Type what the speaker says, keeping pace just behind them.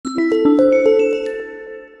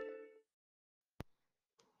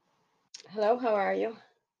Hello, how are you?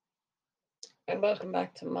 And welcome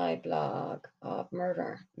back to my blog of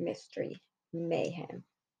murder, mystery, mayhem.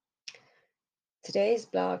 Today's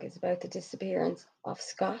blog is about the disappearance of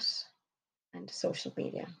Scott and social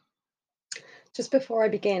media. Just before I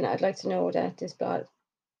begin, I'd like to know that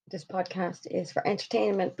this podcast is for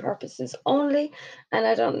entertainment purposes only, and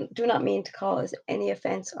I do not mean to cause any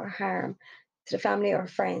offense or harm to the family or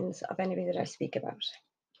friends of anybody that I speak about.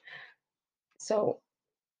 So,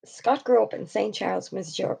 Scott grew up in St. Charles,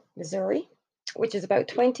 Missouri, which is about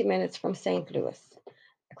 20 minutes from St. Louis,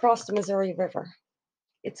 across the Missouri River.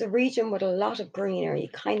 It's a region with a lot of greenery,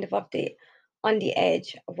 kind of on the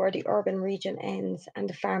edge of where the urban region ends and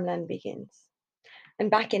the farmland begins. And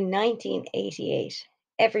back in 1988,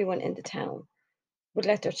 everyone in the town would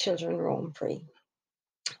let their children roam free.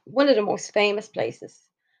 One of the most famous places,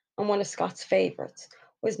 and one of Scott's favourites,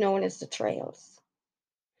 was known as the Trails.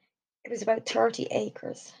 It was about 30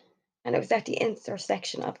 acres, and it was at the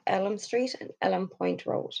intersection of Elm Street and Elm Point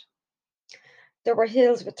Road. There were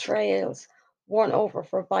hills with trails worn over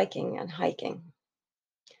for biking and hiking,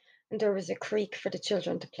 and there was a creek for the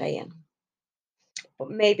children to play in. But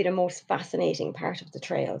maybe the most fascinating part of the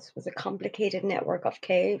trails was a complicated network of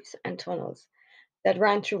caves and tunnels that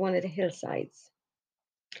ran through one of the hillsides.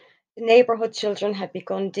 The neighborhood children had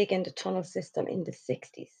begun digging the tunnel system in the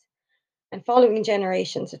 60s, and following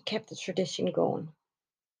generations had kept the tradition going.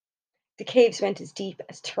 The caves went as deep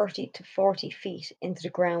as 30 to 40 feet into the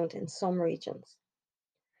ground in some regions.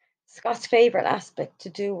 Scott's favourite aspect to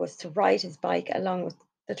do was to ride his bike along with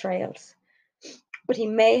the trails, but he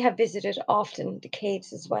may have visited often the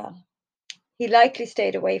caves as well. He likely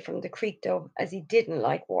stayed away from the creek though, as he didn't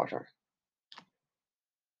like water.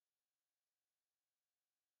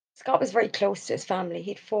 Scott was very close to his family.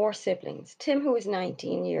 He had four siblings: Tim, who was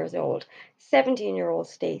 19 years old, 17-year-old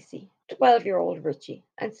Stacy, 12-year-old Richie,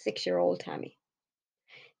 and 6-year-old Tammy.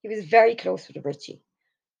 He was very close with Richie.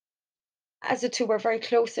 As the two were very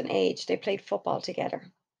close in age, they played football together.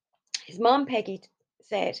 His mom, Peggy,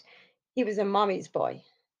 said he was a mommy's boy,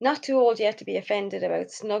 not too old yet to be offended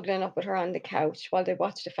about snuggling up with her on the couch while they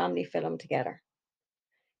watched a family film together.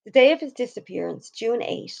 The day of his disappearance, June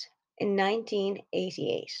 8, in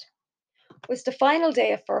 1988, was the final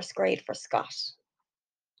day of first grade for Scott.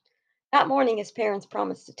 That morning, his parents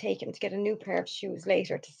promised to take him to get a new pair of shoes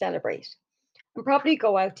later to celebrate and probably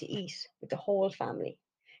go out to eat with the whole family.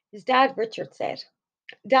 His dad, Richard, said,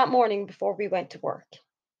 "That morning before we went to work,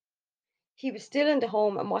 he was still in the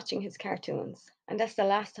home and watching his cartoons, and that's the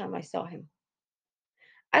last time I saw him.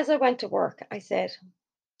 As I went to work, I said,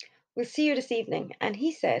 'We'll see you this evening.' And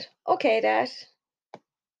he said, 'Okay, Dad.'"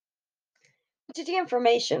 Much of the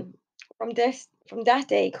information from that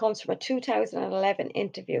day comes from a 2011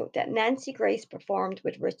 interview that Nancy Grace performed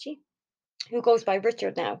with Richie, who goes by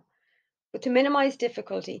Richard now. But to minimize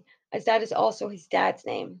difficulty, as that is also his dad's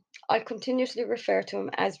name, I'll continuously refer to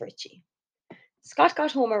him as Richie. Scott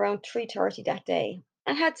got home around 3:30 that day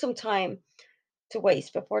and had some time to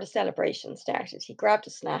waste before the celebration started. He grabbed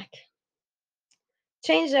a snack,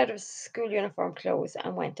 changed out of his school uniform clothes,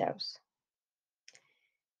 and went out.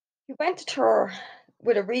 He went to tour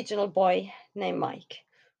with a regional boy named Mike,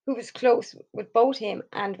 who was close with both him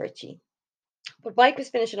and Richie. But Mike was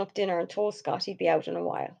finishing up dinner and told Scott he'd be out in a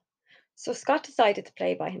while. So Scott decided to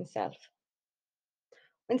play by himself.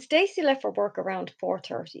 When Stacy left for work around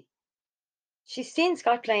 4:30, she seen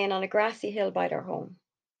Scott playing on a grassy hill by their home.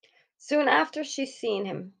 Soon after she seen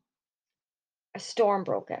him, a storm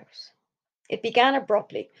broke out. It began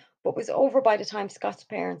abruptly, but was over by the time Scott's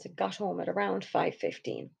parents had got home at around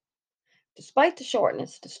 5:15. Despite the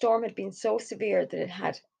shortness, the storm had been so severe that it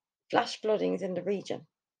had flash floodings in the region.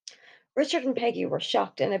 Richard and Peggy were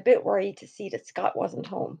shocked and a bit worried to see that Scott wasn't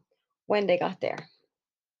home when they got there.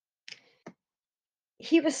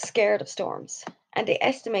 He was scared of storms, and they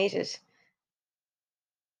estimated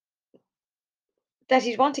that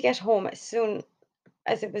he'd want to get home as soon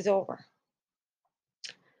as it was over.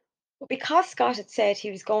 But because Scott had said he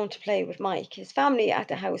was going to play with Mike, his family at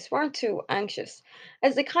the house weren't too anxious,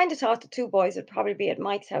 as they kind of thought the two boys would probably be at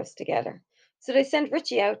Mike's house together. So with they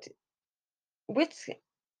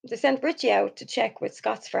sent Richie out to check with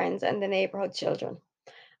Scott's friends and the neighborhood children,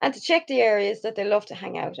 and to check the areas that they love to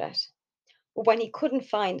hang out at. But when he couldn't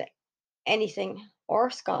find anything or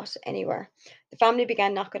Scott anywhere, the family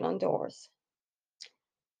began knocking on doors.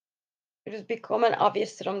 It was becoming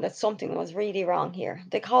obvious to them that something was really wrong here.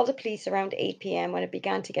 They called the police around 8 p.m. when it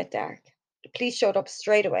began to get dark. The police showed up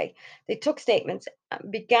straight away. They took statements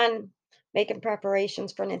and began making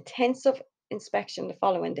preparations for an intensive inspection the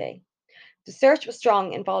following day. The search was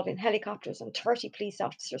strong, involving helicopters and 30 police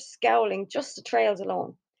officers scouring just the trails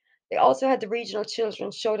alone. They also had the regional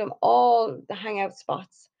children show them all the hangout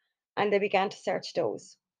spots, and they began to search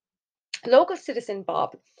those. Local citizen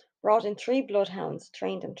Bob brought in three bloodhounds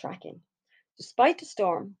trained in tracking. Despite the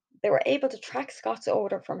storm, they were able to track Scott's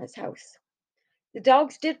odor from his house. The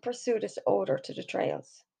dogs did pursue this odor to the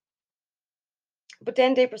trails, but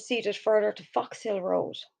then they proceeded further to Fox Hill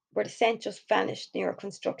Road, where the scent just vanished near a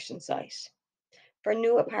construction site for a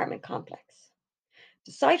new apartment complex.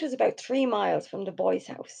 The site was about 3 miles from the boys'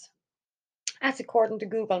 house. That's according to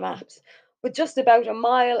Google Maps, with just about a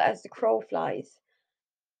mile as the crow flies,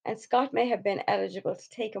 and Scott may have been eligible to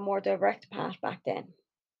take a more direct path back then.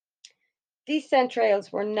 These scent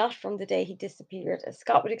trails were not from the day he disappeared, as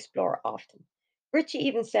Scott would explore often. Richie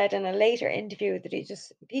even said in a later interview that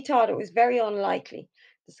he thought it was very unlikely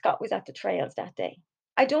that Scott was at the trails that day.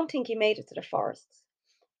 I don't think he made it to the forests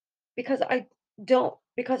because I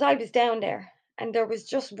was down there and there was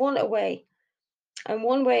just one away and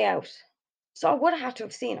one way out. So I would have had to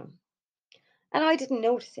have seen him. And I didn't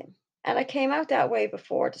notice him. And I came out that way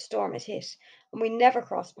before the storm had hit, and we never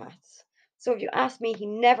crossed paths. So if you ask me, he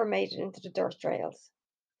never made it into the dirt trails.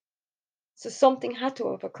 So something had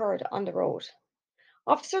to have occurred on the road.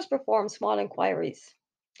 Officers performed small inquiries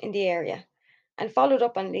in the area and followed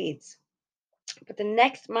up on leads. But the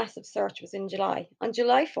next massive search was in July. On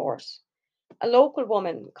July 4th, a local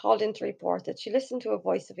woman called in to report that she listened to a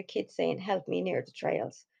voice of a kid saying, "Help me," near the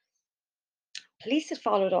trails. Police had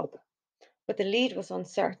followed up, but the lead was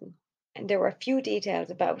uncertain, and there were a few details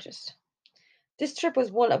about it. This trip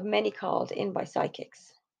was one of many called in by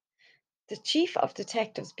psychics. The chief of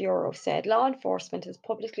Detectives Bureau said law enforcement has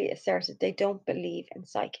publicly asserted they don't believe in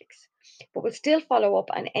psychics, but will still follow up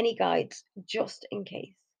on any guides just in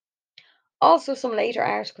case. Also, some later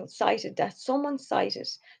articles cited that someone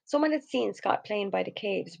had seen Scott playing by the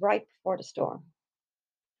caves right before the storm.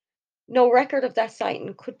 No record of that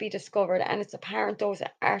sighting could be discovered, and it's apparent those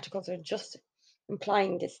articles are just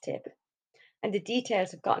implying this tip, and the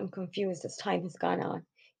details have gotten confused as time has gone on.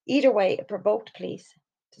 Either way, it provoked police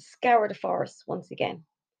to scour the forests once again.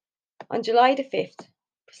 On July the 5th,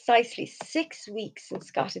 precisely 6 weeks since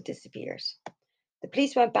Scott had disappeared, the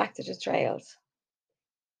police went back to the trails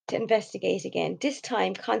to investigate again, this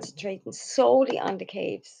time concentrating solely on the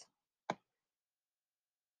caves.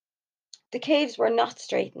 The caves were not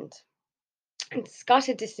straightened, and Scott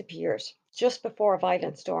had disappeared just before a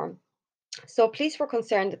violent storm. So police were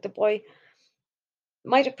concerned that the boy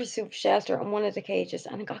might have pursued shelter in one of the cages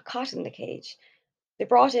and got caught in the cage. They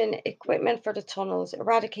brought in equipment for the tunnels,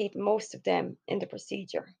 eradicating most of them in the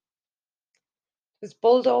procedure. It was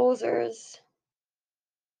bulldozers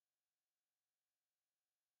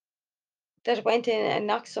that went in and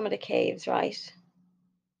knocked some of the caves, right?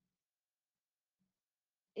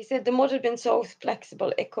 He said the mud had been so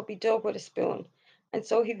flexible it could be dug with a spoon, and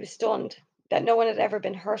so he was stunned that no one had ever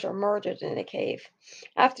been hurt or murdered in a cave.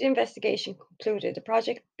 After the investigation concluded, the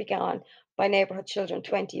project begun by neighborhood children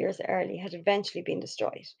 20 years early had eventually been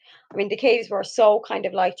destroyed. I mean, the caves were so kind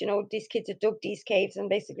of like, these kids had dug these caves and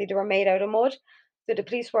basically they were made out of mud. So the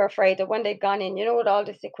police were afraid that when they'd gone in, with all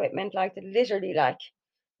this equipment, like that literally, like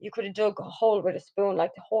you could have dug a hole with a spoon,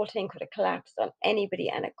 like the whole thing could have collapsed on anybody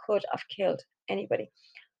and it could have killed anybody.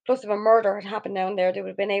 Plus, if a murder had happened down there, they would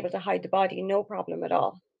have been able to hide the body, no problem at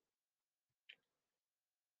all.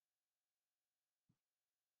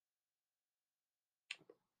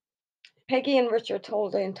 Peggy and Richard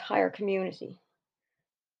told the entire community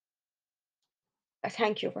a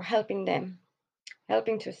thank you for helping to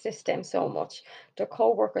assist them so much. Their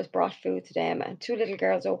co workers brought food to them, and two little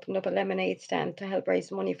girls opened up a lemonade stand to help raise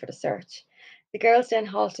money for the search. The girls then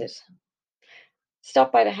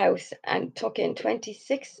stopped by the house, and took in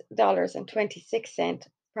 $26.26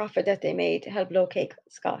 profit that they made to help locate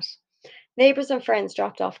Scott. Neighbors and friends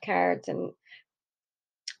dropped off cards and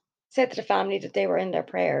said to the family that they were in their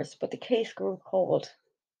prayers, but the case grew cold.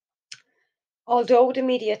 Although the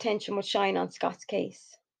media attention would shine on Scott's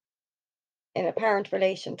case in apparent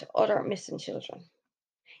relation to other missing children.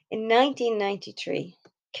 In 1993,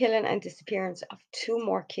 killing and disappearance of two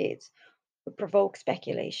more kids would provoke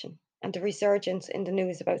speculation and the resurgence in the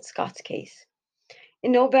news about Scott's case.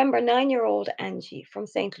 In November, 9-year-old Angie from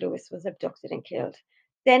St. Louis was abducted and killed.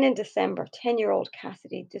 Then in December, 10-year-old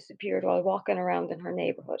Cassidy disappeared while walking around in her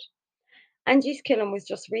neighborhood. Angie's killing was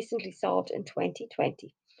just recently solved in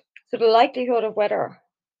 2020, so the likelihood of whether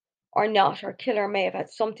or not her killer may have had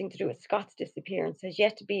something to do with Scott's disappearance has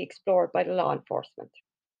yet to be explored by the law enforcement.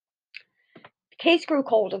 The case grew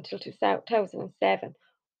cold until 2007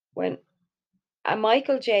 when a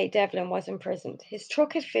Michael J. Devlin was imprisoned. His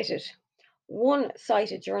truck had fitted one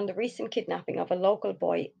cited during the recent kidnapping of a local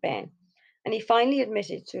boy, Ben. and he finally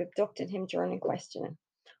admitted to abducting him during questioning.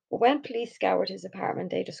 But when police scoured his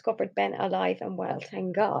apartment, they discovered Ben alive and well,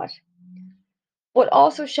 thank God. But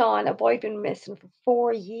also Sean, a boy, had been missing for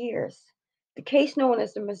 4 years. The case known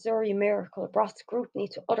as the Missouri Miracle brought scrutiny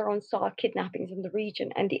to other unsolved kidnappings in the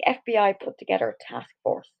region, and the FBI put together a task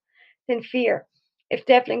force in fear if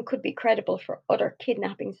Devlin could be credible for other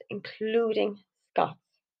kidnappings, including Scott's.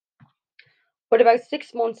 But about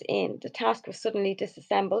 6 months in, the task was suddenly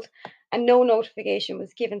disassembled, and no notification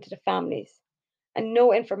was given to the families, and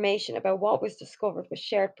no information about what was discovered was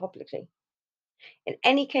shared publicly. In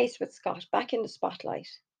any case with Scott back in the spotlight,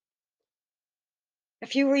 a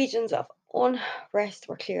few regions of unrest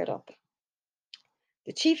were cleared up.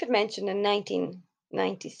 The chief had mentioned in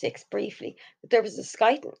 1996 briefly that there was a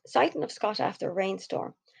sighting of Scott after a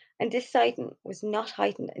rainstorm, and this sighting was not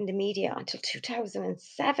heightened in the media until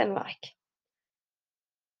 2007.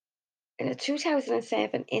 In a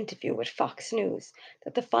 2007 interview with Fox News,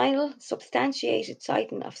 that the final substantiated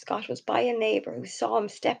sighting of Scott was by a neighbour who saw him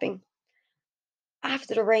stepping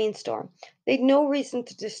after the rainstorm. They'd no reason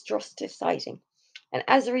to distrust his sighting, and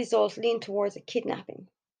as a result leaned towards a kidnapping.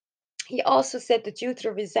 He also said that due to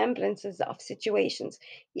the resemblances of situations,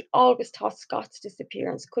 he always thought Scott's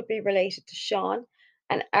disappearance could be related to Sean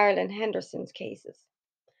and Arlen Henderson's cases.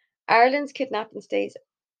 Ireland's kidnapping stays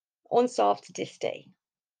unsolved to this day.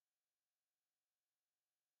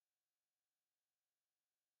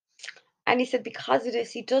 And he said because of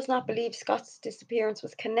this, he does not believe Scott's disappearance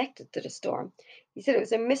was connected to the storm. He said it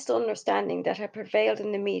was a misunderstanding that had prevailed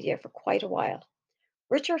in the media for quite a while.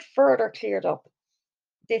 Richard further cleared up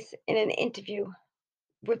this in an interview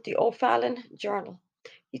with the O'Fallon Journal.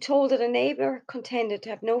 He told that a neighbour contended to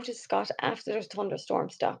have noticed Scott after the thunderstorm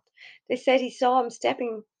stopped. They said he saw him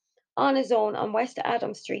stepping on his own on West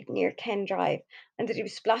Adams Street near Ken Drive, and that he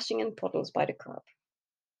was splashing in puddles by the curb.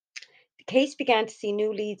 The case began to see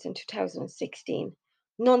new leads in 2016.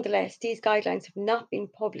 Nonetheless, these guidelines have not been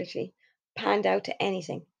publicly panned out to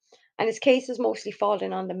anything, and his case has mostly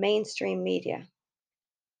fallen on the mainstream media.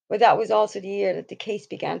 But that was also the year that the case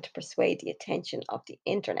began to persuade the attention of the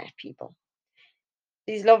internet people.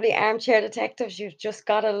 These lovely armchair detectives, you've just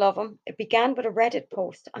gotta love them. It began with a Reddit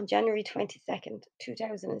post on January 22nd,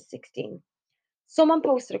 2016. Someone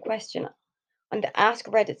posted a question on the Ask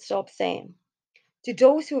Reddit sub saying, to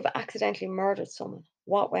those who have accidentally murdered someone,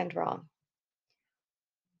 what went wrong?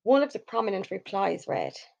 One of the prominent replies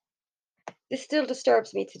read, this still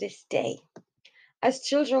disturbs me to this day. As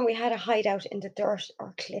children, we had a hideout in the dirt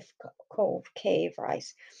or cliff cove cave, right?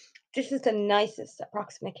 This is the nicest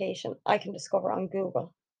approximation I can discover on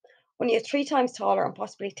Google. Only 3 times taller and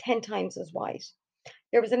possibly 10 times as wide.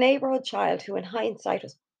 There was a neighbourhood child who, in hindsight,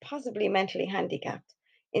 was possibly mentally handicapped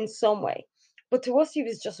in some way. But to us, he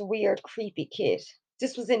was just a weird, creepy kid.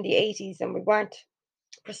 This was in the 80s and we weren't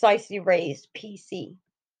precisely raised PC.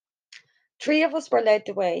 3 of us were led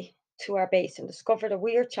the way to our base and discovered a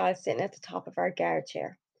weird child sitting at the top of our guard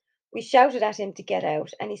chair. We shouted at him to get out,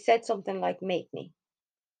 and he said something like, make me,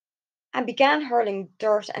 and began hurling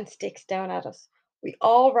dirt and sticks down at us. We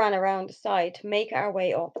all ran around the side to make our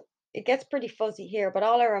way up. It gets pretty fuzzy here, but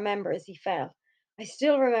all I remember is he fell. I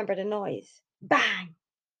still remember the noise. Bang!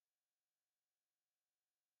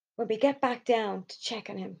 When we get back down to check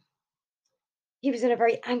on him, he was in a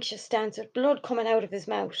very anxious stance with blood coming out of his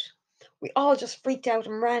mouth. We all just freaked out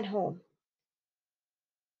and ran home.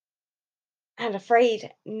 And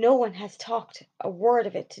afraid no one has talked a word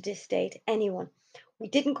of it to this date, anyone. We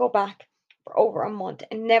didn't go back for over a month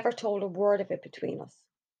and never told a word of it between us.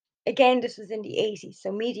 Again, this was in the 80s,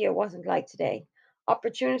 so media wasn't like today.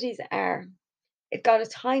 Opportunities are. It got a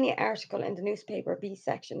tiny article in the newspaper B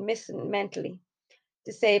section, missing mentally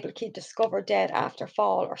disabled kid discovered dead after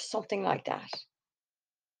fall or something like that.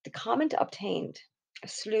 The comment obtained a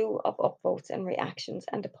slew of upvotes and reactions,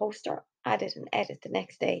 and the poster added an edit the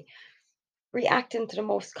next day, reacting to the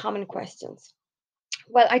most common questions.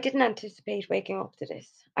 Well, I didn't anticipate waking up to this.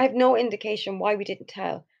 I have no indication why we didn't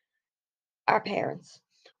tell our parents.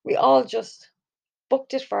 We all just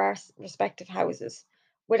booked it for our respective houses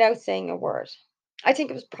without saying a word. I think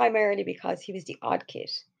it was primarily because he was the odd kid,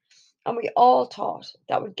 and we all thought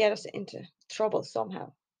that would get us into trouble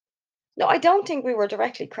somehow. No, I don't think we were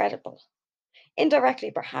directly credible.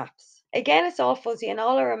 Indirectly, perhaps. Again, it's all fuzzy, and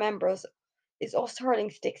all I remember is us hurling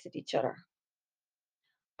sticks at each other.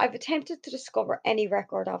 I've attempted to discover any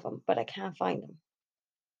record of him, but I can't find them.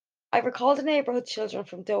 I recall the neighbourhood children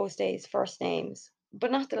from those days' first names, but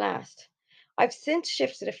not the last. I've since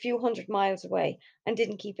shifted a few hundred miles away and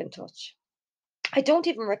didn't keep in touch. I don't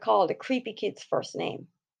even recall the creepy kid's first name.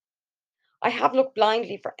 I have looked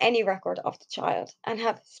blindly for any record of the child and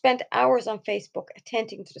have spent hours on Facebook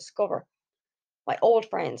attempting to discover my old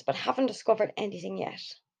friends, but haven't discovered anything yet.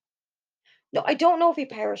 No, I don't know if he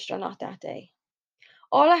perished or not that day.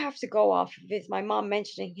 All I have to go off of is my mom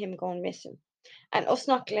mentioning him going missing and us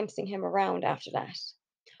not glimpsing him around after that.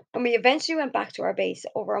 When we eventually went back to our base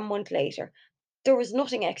over a month later, there was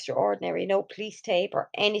nothing extraordinary, no police tape or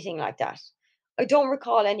anything like that. I don't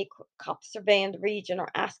recall any cops surveying the region or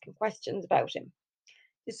asking questions about him.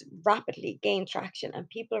 This rapidly gained traction and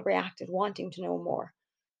people reacted wanting to know more.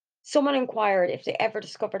 Someone inquired if they ever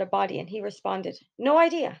discovered a body, and he responded, "No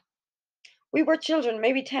idea. We were children,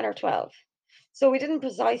 maybe 10 or 12. So we didn't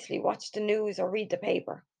precisely watch the news or read the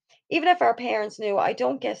paper. Even if our parents knew, I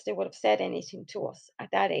don't guess they would have said anything to us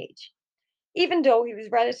at that age. Even though he was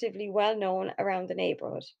relatively well known around the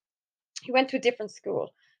neighborhood, he went to a different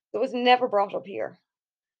school that was never brought up here.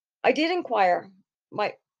 I did inquire my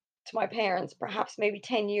to my parents, perhaps maybe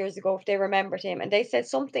 10 years ago, if they remembered him, and they said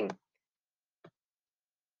something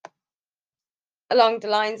along the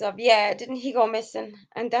lines of, "Yeah, didn't he go missing?"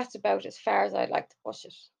 And that's about as far as I'd like to push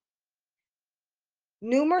it.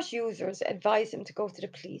 Numerous users advised him to go to the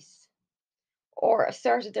police or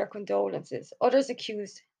asserted their condolences. Others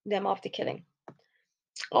accused them of the killing.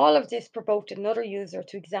 All of this provoked another user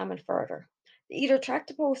to examine further. They either tracked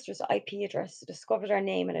the poster's IP address to discover their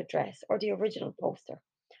name and address or the original poster,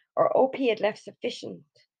 or OP had left sufficient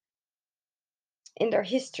in their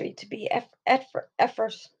history to be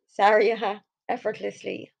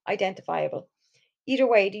effortlessly identifiable. Either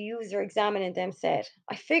way, the user examining them said,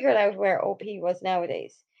 "I figured out where OP was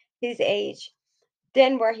nowadays. His age,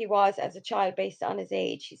 then where he was as a child based on his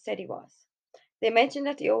age, he said he was." They mentioned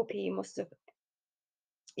that the OP must have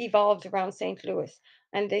evolved around St. Louis,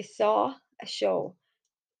 and they saw a show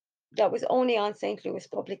that was only on St. Louis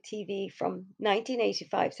public TV from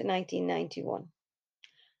 1985 to 1991.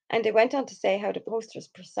 And they went on to say how the poster's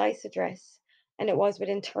precise address, and it was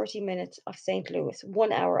within 30 minutes of St. Louis,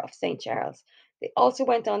 1 hour of St. Charles. They also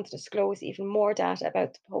went on to disclose even more data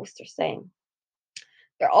about the poster, saying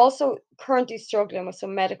they're also currently struggling with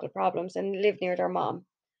some medical problems and live near their mom.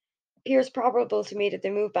 It appears probable to me that they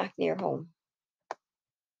move back near home.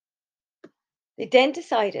 They then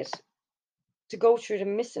decided to go through the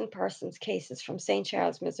missing persons cases from St.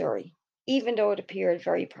 Charles, Missouri, even though it appeared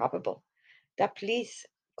very probable that police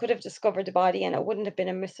could have discovered the body and it wouldn't have been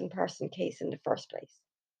a missing person case in the first place.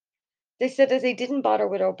 They said that they didn't bother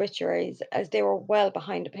with obituaries as they were well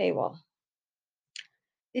behind the paywall.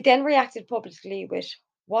 They then reacted publicly with,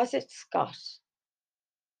 "Was it Scott?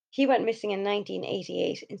 He went missing in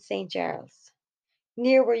 1988 in St. Charles,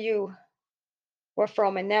 near where you were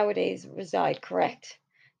from and nowadays reside, correct?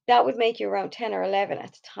 That would make you around 10 or 11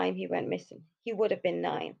 at the time he went missing. He would have been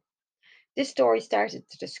 9." This story started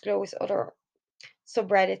to disclose other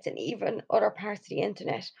subreddits and even other parts of the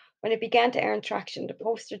internet. When it began to earn traction, the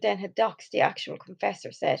poster then had doxed the actual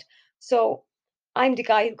confessor, said, "So I'm the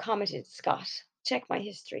guy who commented, Scott. Check my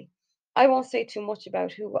history. I won't say too much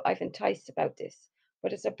about who I've enticed about this,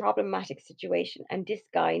 but it's a problematic situation and this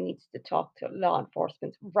guy needs to talk to law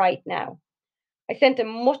enforcement right now." I sent them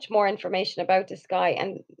much more information about this guy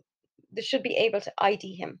and they should be able to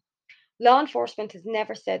ID him. Law enforcement has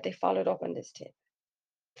never said they followed up on this tip,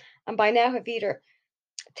 and by now have either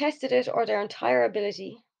tested it or their entire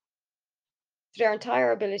ability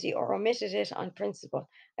or omitted it on principle,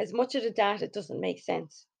 as much of the data doesn't make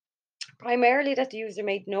sense. Primarily that the user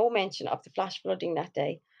made no mention of the flash flooding that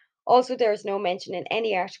day. Also, there is no mention in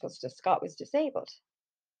any articles that Scott was disabled.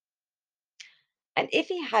 And if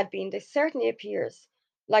he had been, this certainly appears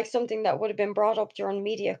like something that would have been brought up during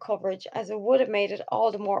media coverage, as it would have made it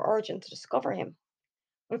all the more urgent to discover him.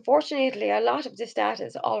 Unfortunately, a lot of this data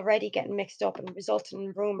is already getting mixed up and resulting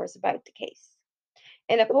in rumours about the case.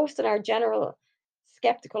 In a post on our general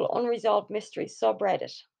skeptical unresolved mysteries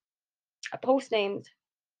subreddit, a post named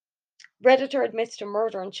 "Redditor admits to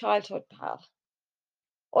murder and childhood pal."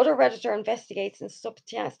 Other Redditor investigates and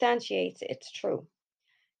substantiates it's true.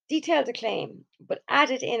 Detailed the claim, but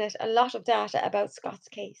added in it a lot of data about Scott's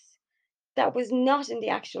case that was not in the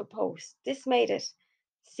actual post. This made it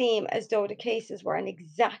seem as though the cases were an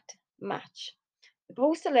exact match. The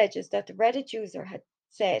post alleges that the Reddit user had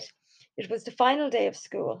said it was the final day of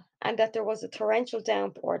school and that there was a torrential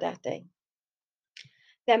downpour that day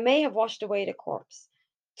that may have washed away the corpse.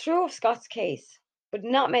 True of Scott's case, but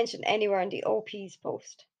not mentioned anywhere in the OP's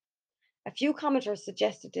post. A few commenters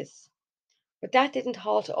suggested this, but that didn't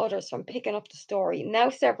halt others from picking up the story. Now,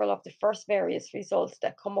 several of the first various results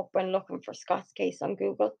that come up when looking for Scott's case on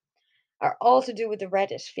Google are all to do with the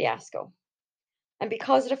Reddit fiasco. And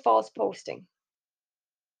because of the false posting,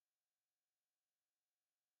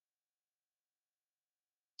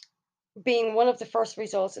 being one of the first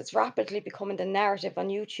results, it's rapidly becoming the narrative on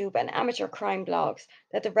YouTube and amateur crime blogs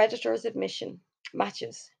that the Redditor's admission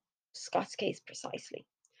matches Scott's case precisely.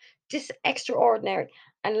 This extraordinary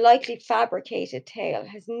and likely fabricated tale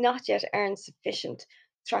has not yet earned sufficient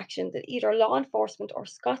traction that either law enforcement or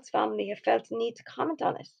Scott's family have felt the need to comment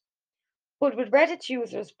on it. But with Reddit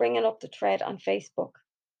users bringing up the thread on Facebook,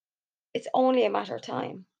 it's only a matter of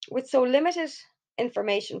time. With so limited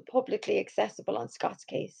information publicly accessible on Scott's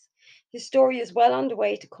case, his story is well on the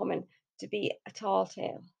way to coming to be a tall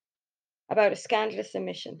tale about a scandalous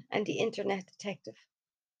omission and the internet detective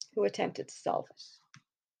who attempted to solve it.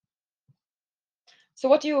 So,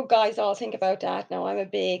 what do you guys all think about that? Now, I'm a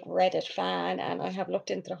big Reddit fan and I have looked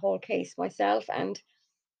into the whole case myself. And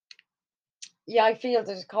yeah, I feel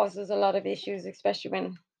that it causes a lot of issues, especially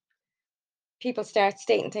when people start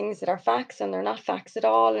stating things that are facts and they're not facts at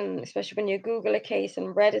all. And especially when you Google a case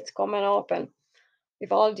and Reddit's coming up, and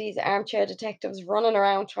we've all these armchair detectives running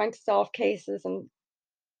around trying to solve cases and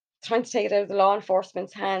trying to take it out of the law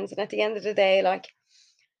enforcement's hands. And at the end of the day, like,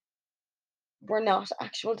 we're not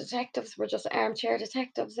actual detectives, we're just armchair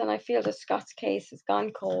detectives. And I feel that Scott's case has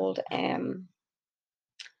gone cold.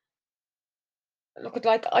 Look,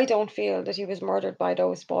 like, I don't feel that he was murdered by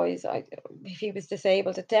those boys. If he was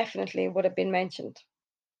disabled, it definitely would have been mentioned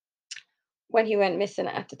when he went missing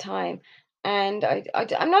at the time. And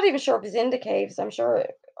I'm not even sure if he's in the caves.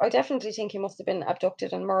 I definitely think he must have been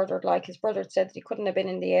abducted and murdered. Like, his brother said that he couldn't have been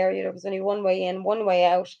in the area. There was only one way in, one way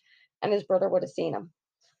out, and his brother would have seen him.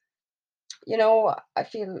 I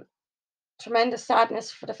feel tremendous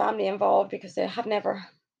sadness for the family involved because they have never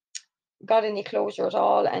got any closure at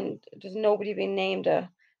all, and there's nobody being named a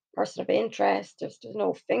person of interest. There's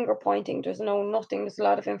no finger pointing. There's no nothing. There's a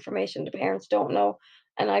lot of information the parents don't know,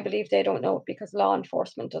 and I believe they don't know it because law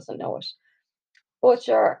enforcement doesn't know it. But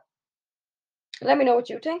sure, let me know what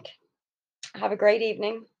you think. Have a great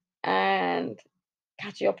evening, and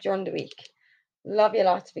catch you up during the week. Love you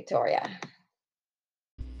lots, Victoria.